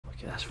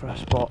Look at this for a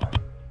spot.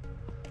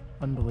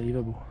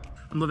 Unbelievable.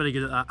 I'm not very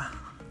good at that.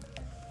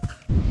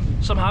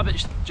 Some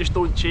habits just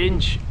don't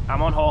change.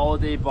 I'm on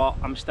holiday, but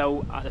I'm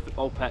still at the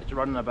football pitch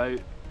running about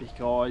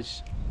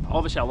because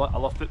obviously I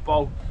love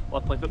football, I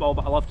love playing football,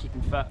 but I love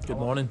keeping fit. Good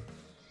morning.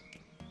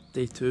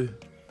 Day 2.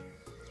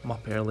 I'm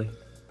up early.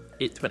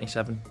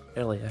 8:27,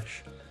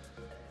 early-ish.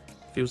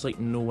 Feels like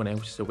no one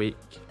else is awake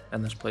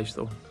in this place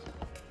though.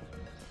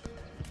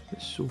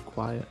 It's so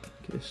quiet.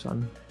 Look at the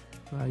sun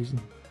rising.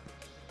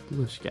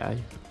 Blue sky.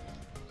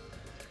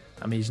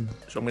 Amazing.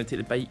 So I'm going to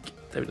take the bike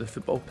down to the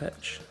football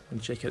pitch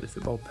and check out the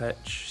football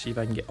pitch, see if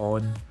I can get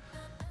on,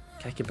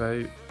 kick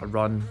about, or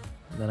run,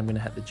 and then I'm going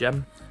to hit the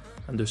gym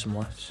and do some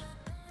lifts.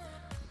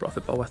 Brought a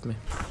football with me.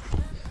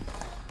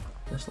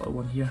 This little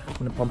one here. I'm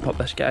going to pump up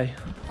this guy.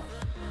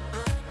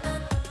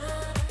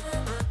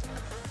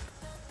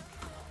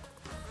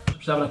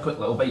 Just having a quick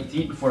little bite to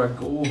eat before I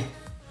go.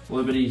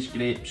 Blueberries,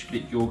 grapes,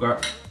 Greek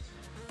yogurt,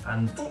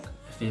 and the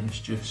famous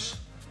juice.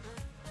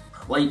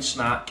 Light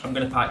snack. I'm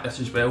going to pack this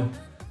as well.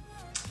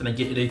 And a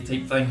Gatorade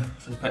type thing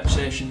for the pitch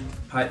session.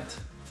 Packed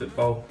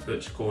football,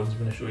 boots, cones, I'm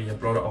going to show you, I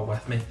brought it all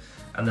with me.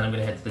 And then I'm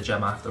going to head to the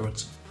gym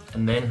afterwards.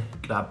 And then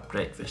grab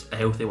breakfast, a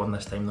healthy one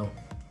this time though.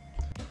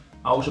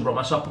 I also brought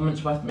my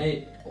supplements with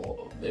me.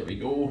 Oh, there we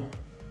go.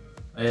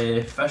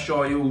 Fish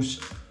oils,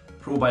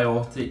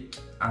 probiotic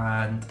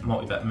and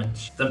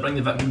multivitamins. Didn't bring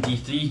the vitamin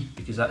D3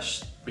 because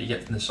that's what you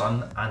get from the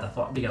sun, and I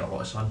thought I'd be getting a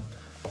lot of sun,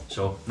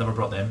 so never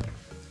brought them.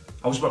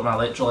 I also brought my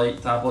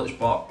electrolyte tablets,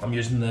 but I'm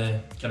using the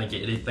kind of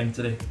Gatorade thing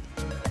today.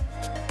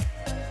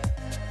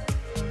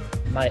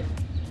 My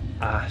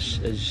ass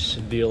is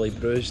severely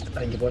bruised.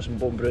 I think I've got some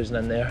bone bruising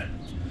in there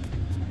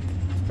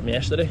from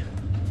yesterday.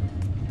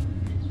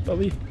 But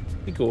we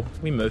go,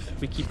 we move,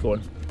 we keep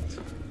going.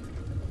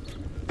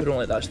 We don't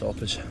let that stop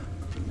us.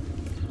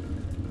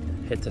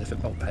 Head to the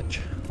football pitch,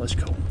 let's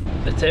go.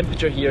 The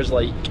temperature here is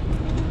like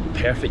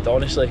perfect,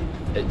 honestly.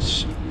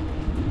 It's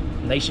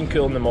nice and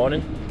cool in the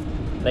morning,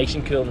 nice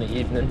and cool in the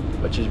evening,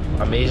 which is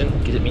amazing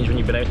because it means when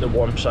you've been out in the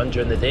warm sun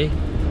during the day,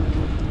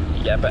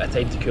 you get a bit of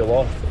time to cool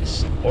off.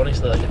 It's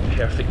honestly like the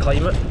perfect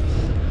climate.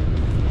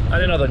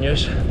 And in other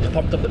news, they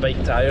pumped up the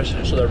bike tyres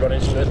so they're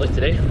running smoothly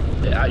today.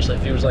 It actually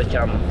feels like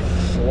I'm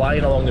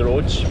flying along the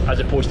roads as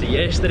opposed to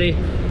yesterday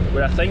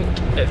where I think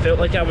it felt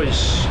like I was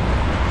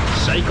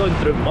cycling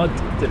through mud,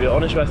 to be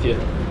honest with you.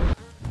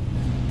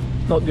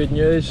 Not good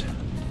news.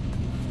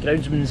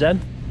 Groundsman's in.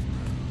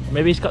 Or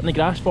maybe he's cutting the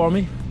grass for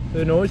me,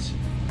 who knows.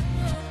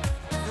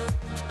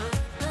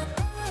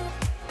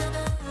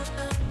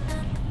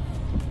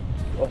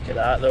 Look at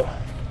that though.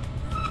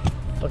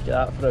 Look at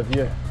that for a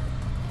view.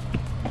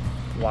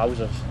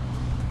 Wowzers.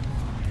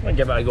 I'm gonna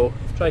give it a go.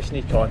 Try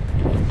sneak on.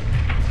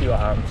 See what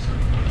happens.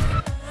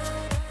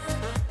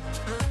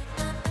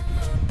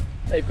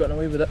 They've gotten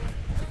away with it.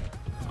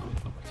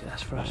 Look at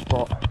this for a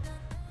spot.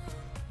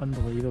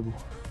 Unbelievable.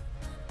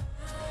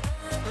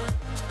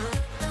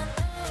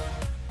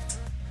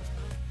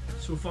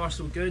 So far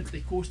so good.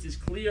 The coast is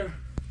clear.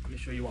 Let me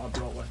show you what I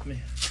brought with me.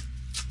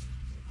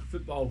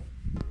 Football.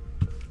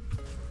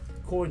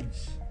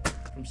 Cones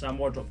from Sam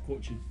Wardrop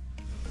coaching.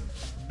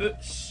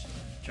 Boots,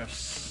 which are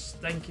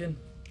stinking.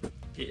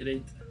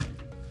 Gatorade.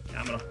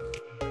 Camera.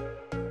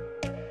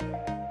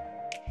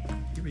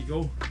 Here we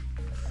go.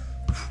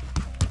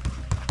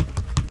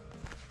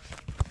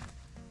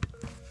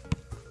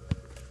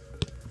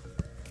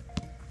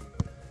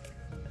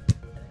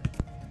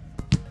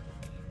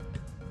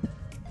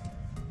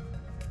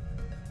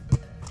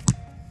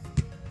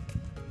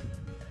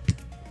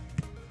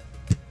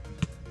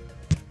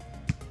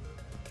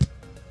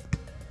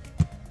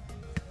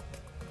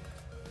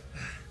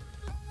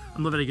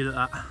 I'm not very good at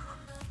that.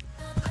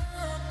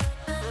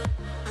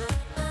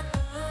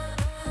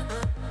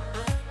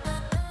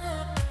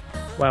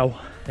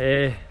 Well,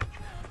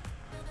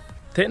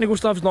 technical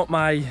stuff's not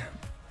my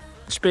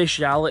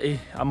speciality.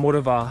 I'm more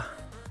of a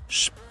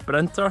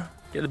sprinter,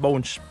 get the ball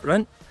and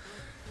sprint.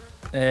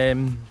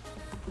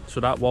 So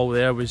that wall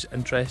there was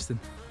interesting.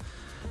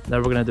 Now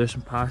we're going to do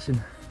some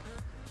passing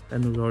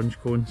in those orange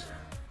cones.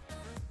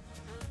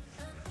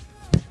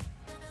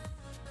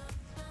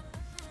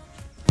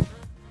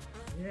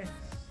 Yes,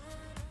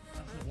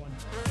 that's the one.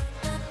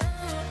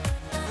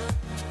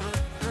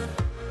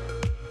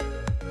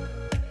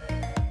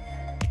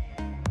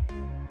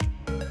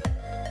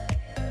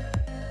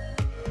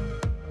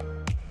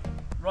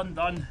 Run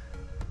done.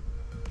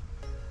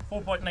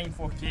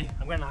 4.94k.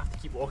 I'm going to have to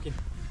keep walking.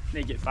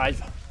 Need to get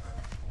 5.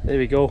 There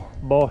we go.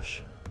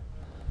 Bosh.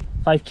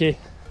 5k.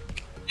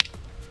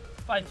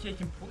 5k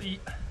complete.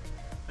 I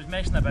was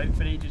messing about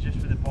for ages just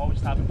for the ball,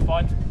 just having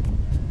fun.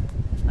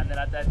 And then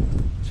I did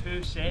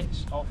 2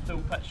 sets of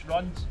full pitch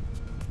runs.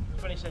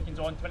 20 seconds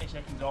on, 20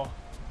 seconds off.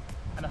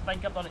 And I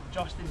think I've done it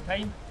just in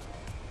time.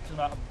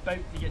 So I'm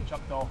about to get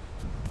chucked off.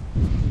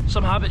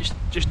 Some habits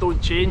just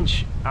don't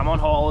change. I'm on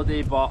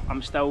holiday, but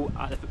I'm still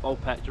at the football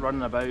pitch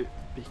running about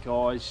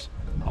because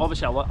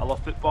obviously I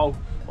love football,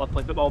 I love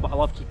playing football, but I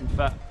love keeping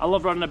fit. I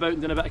love running about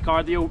and doing a bit of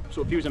cardio,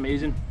 so it feels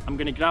amazing. I'm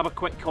going to grab a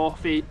quick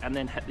coffee and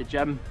then hit the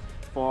gym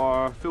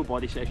for full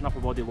body session, upper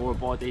body, lower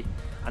body,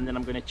 and then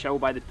I'm going to chill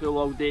by the pool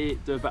all day,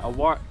 do a bit of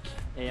work.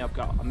 I've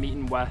got a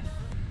meeting with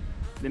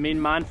the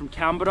main man from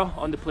Canberra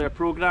on the player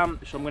programme,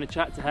 so I'm going to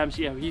chat to him,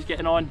 see how he's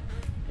getting on,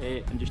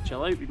 and just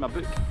chill out, read my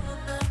book.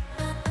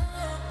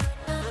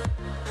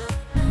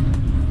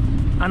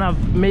 And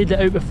I've made it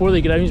out before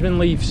the groundsman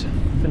leaves.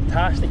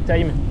 Fantastic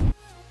timing.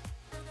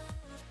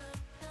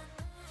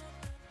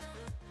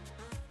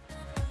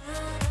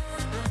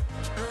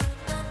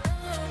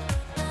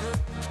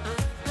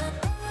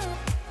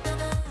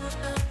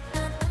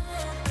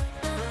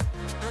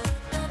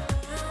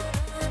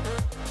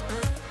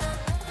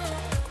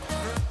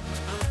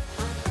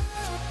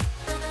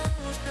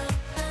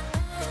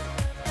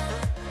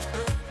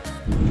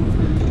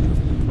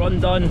 Run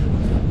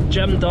done,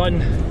 gym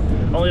done.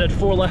 Only did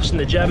 4 lifts in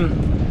the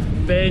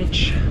gym,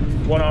 bench,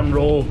 1 arm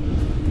row,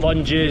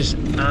 lunges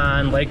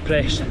and leg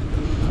press.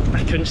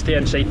 I couldn't stay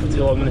inside for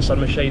too long when the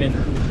sun was shining.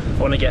 I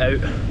want to get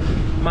out.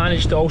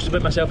 Managed to also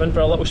book myself in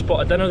for a little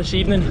spot of dinner this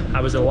evening.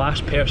 I was the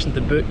last person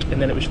to book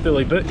and then it was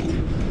fully booked.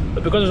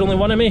 But because there's only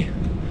one of me,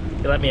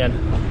 they let me in.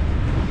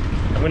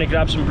 I'm going to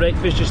grab some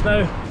breakfast just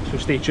now, so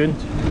stay tuned.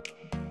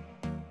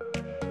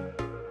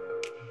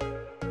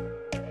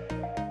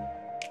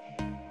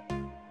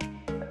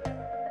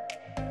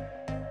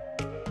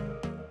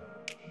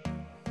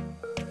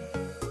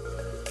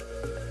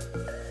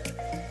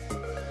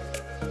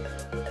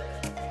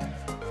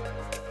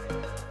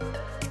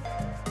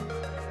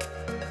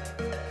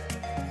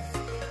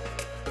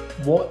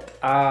 What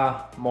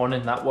a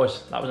morning that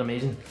was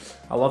amazing.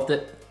 I loved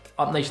it.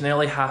 Up nice and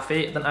early, 8:30.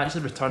 Didn't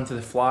actually return to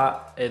the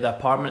flat, the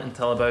apartment,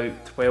 until about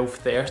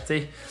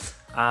 12:30.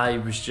 I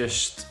was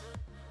just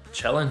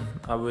chilling.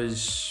 I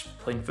was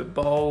playing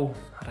football,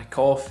 had a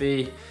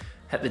coffee,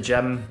 hit the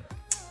gym,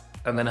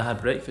 and then I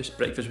had breakfast.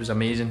 Breakfast was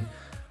amazing.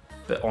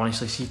 But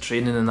honestly, see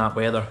training in that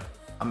weather,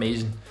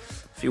 amazing.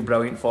 Feel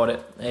brilliant for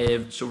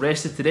it. So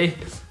rested today.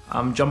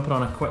 I'm jumping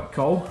on a quick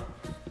call.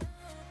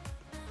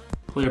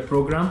 Player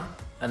programme.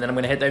 And then I'm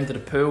going to head down to the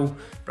pool,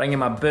 bring in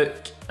my book,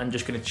 and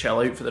just going to chill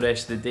out for the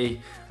rest of the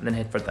day and then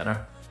head for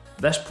dinner.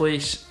 This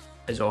place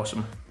is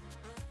awesome.